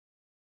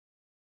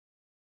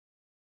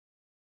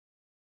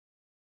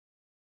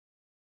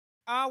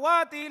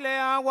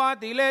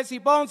Aguatile, si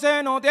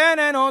Ponce no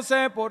tiene, no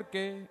sé por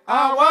qué.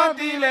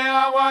 Aguatile,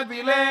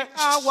 aguatile,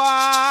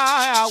 agua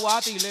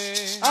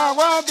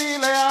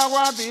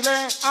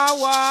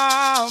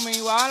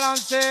mi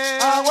balance.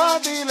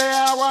 Aguatile,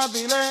 agua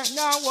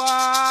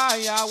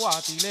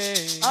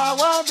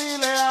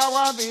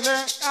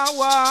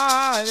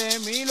de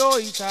mi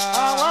Loíza.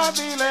 Agua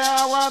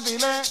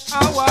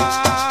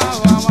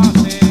vamos a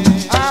hacer.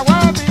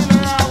 Agua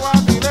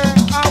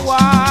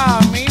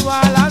mi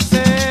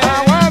balance.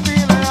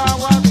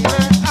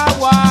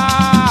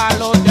 Agua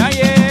los de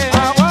ayer.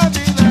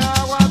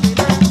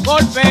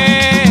 Golpe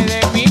de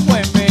mi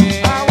cuembe.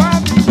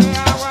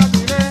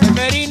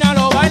 Severina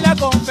lo baila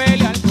con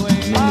Feli al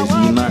My name is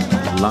Enoc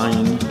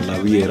Lion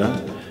LaViera.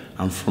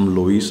 I'm from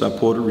Loíza,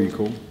 Puerto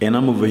Rico, and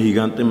I'm a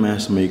Vejigante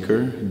mask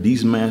maker.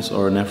 These masks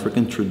are an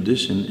African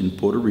tradition in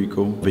Puerto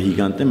Rico.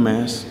 Vejigante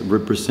mask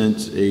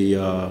represents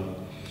a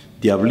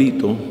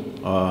diablito,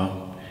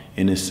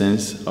 in a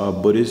sense,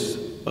 but it's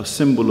a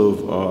symbol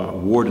of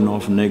warding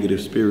off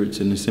negative spirits,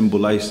 and it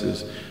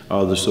symbolizes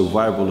the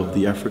survival of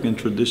the African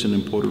tradition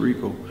in Puerto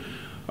Rico.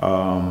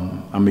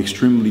 I'm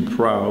extremely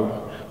proud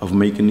of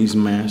making these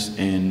masks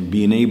and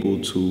being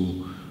able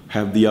to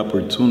have the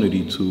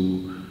opportunity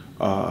to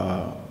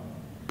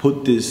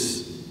put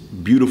this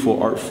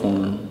beautiful art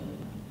form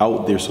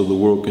out there so the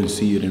world can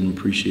see it and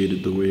appreciate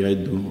it the way I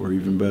do, or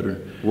even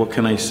better. What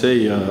can I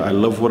say? I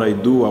love what I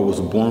do. I was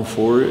born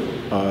for it.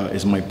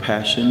 It's my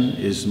passion,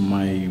 it's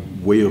my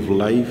way of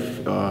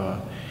life,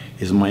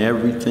 it's my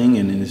everything,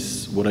 and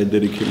it's what I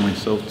dedicate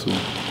myself to.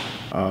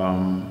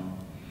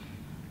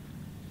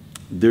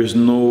 There's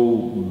no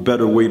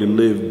better way to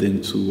live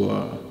than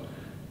to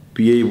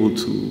be able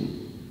to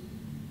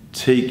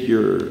take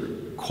your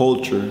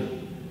culture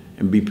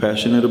and be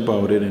passionate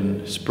about it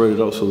and spread it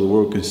out so the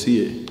world can see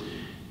it.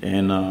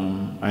 And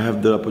I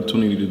have the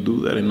opportunity to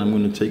do that, and I'm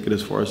going to take it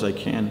as far as I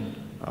can.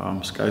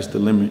 Sky's the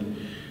limit.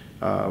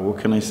 What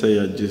can I say?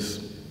 I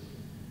just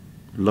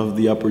love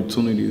the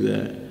opportunity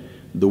that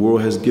the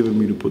world has given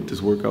me to put this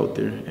work out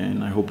there,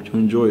 and I hope you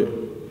enjoy it.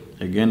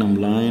 Again, I'm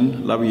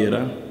Lion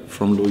LaViera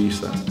from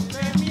Loíza.